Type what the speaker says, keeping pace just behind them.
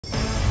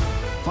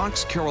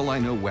Fox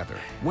Carolina Weather.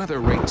 Weather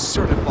Rate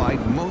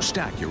certified most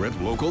accurate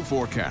local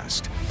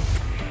forecast.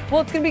 Well,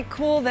 it's going to be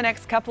cool the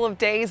next couple of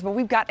days, but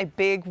we've got a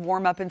big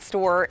warm up in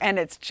store, and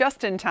it's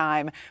just in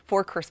time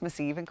for Christmas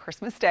Eve and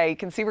Christmas Day. You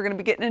can see we're going to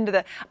be getting into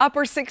the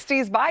upper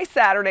 60s by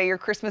Saturday or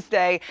Christmas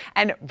Day,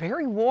 and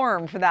very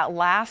warm for that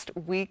last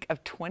week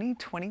of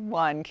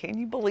 2021. Can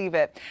you believe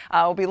it?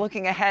 We'll be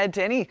looking ahead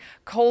to any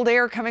cold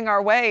air coming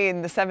our way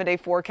in the 7-day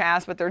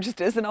forecast, but there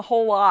just isn't a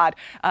whole lot.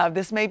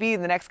 This may be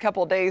in the next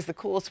couple of days the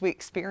coolest we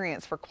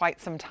experience for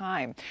quite some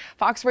time.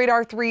 Fox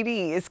Radar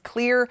 3D is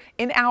clear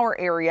in our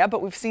area,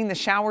 but we've seen the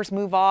showers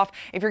move off.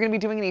 If you're going to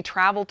be doing any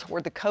travel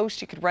toward the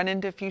coast, you could run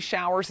into a few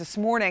showers this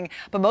morning,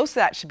 but most of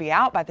that should be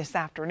out by this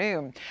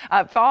afternoon.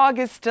 Fog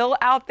is still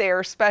out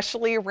there,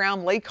 especially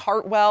around Lake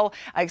Hartwell,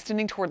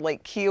 extending toward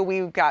Lake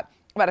Keowee. We've got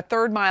about a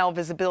 1/3 mile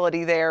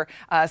visibility there,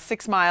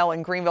 6 mile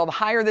in Greenville. The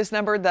higher this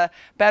number, the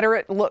better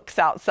it looks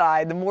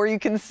outside, the more you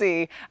can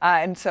see.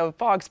 And so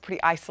fog's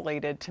pretty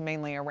isolated to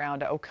mainly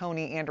around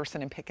Oconee,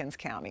 Anderson, and Pickens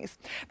counties.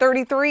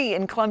 33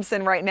 in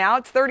Clemson right now.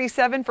 It's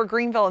 37 for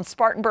Greenville and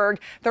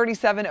Spartanburg,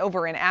 37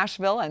 over in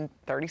Asheville, and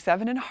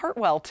 37 in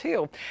Hartwell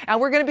too.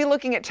 And we're going to be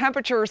looking at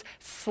temperatures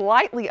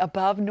slightly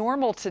above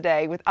normal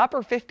today with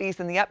upper 50s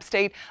in the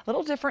upstate. A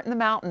little different in the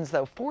mountains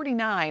though,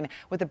 49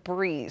 with a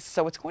breeze.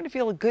 So it's going to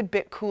feel a good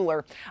bit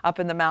cooler up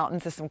in the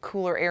mountains as some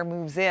cooler air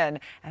moves in,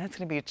 and it's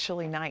going to be a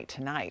chilly night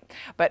tonight.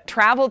 But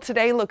travel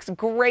today looks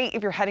great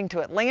if you're heading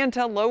to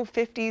Atlanta, low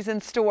 50s in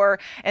store.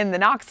 In the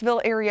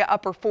Knoxville area,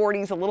 upper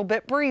 40s, a little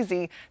bit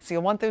breezy, so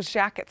you'll want those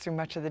jackets through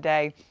much of the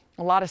day.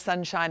 A lot of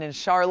sunshine in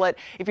Charlotte.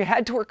 If you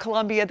head toward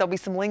Columbia, there'll be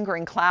some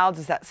lingering clouds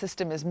as that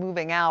system is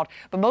moving out,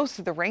 but most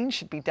of the rain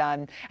should be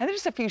done. And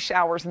there's a few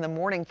showers in the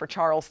morning for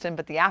Charleston,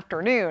 but the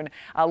afternoon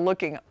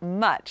looking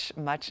much,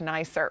 much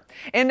nicer.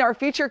 In our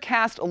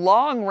futurecast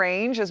long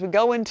range, as we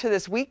go into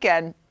this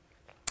weekend,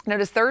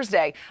 notice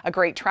Thursday, a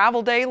great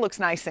travel day, looks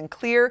nice and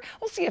clear.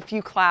 We'll see a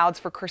few clouds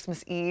for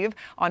Christmas Eve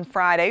on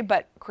Friday,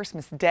 but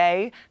Christmas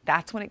Day,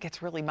 that's when it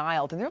gets really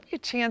mild. And there'll be a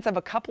chance of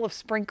a couple of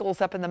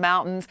sprinkles up in the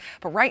mountains.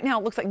 But right now,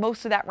 it looks like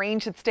most of that rain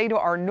should stay to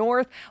our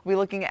north. We'll be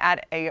looking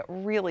at a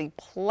really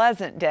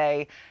pleasant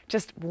day,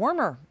 just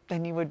warmer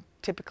than you would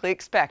typically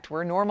expect.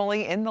 We're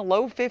normally in the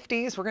low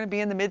 50s. We're going to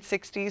be in the mid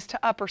 60s to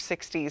upper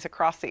 60s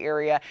across the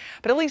area,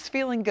 but at least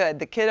feeling good.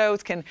 The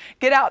kiddos can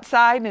get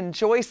outside and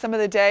enjoy some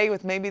of the day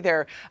with maybe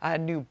their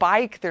new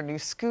bike, their new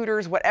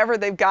scooters, whatever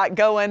they've got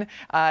going.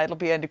 It'll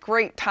be a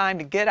great time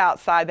to get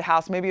outside the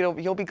house. Maybe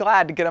you'll be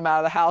glad to get them out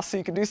of the house so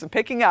you can do some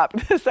picking up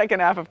the second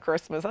half of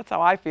Christmas. That's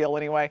how I feel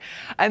anyway.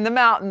 And the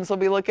mountains will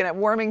be looking at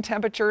warming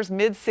temperatures,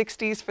 mid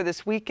 60s for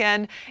this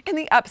weekend. In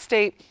the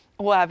upstate,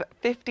 we'll have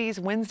 50s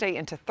Wednesday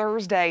into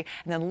Thursday,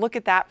 and then look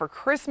at that for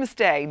Christmas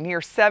Day, near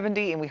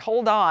 70, and we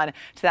hold on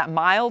to that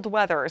mild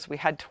weather as we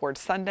head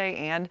towards Sunday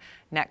and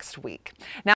next week. Now,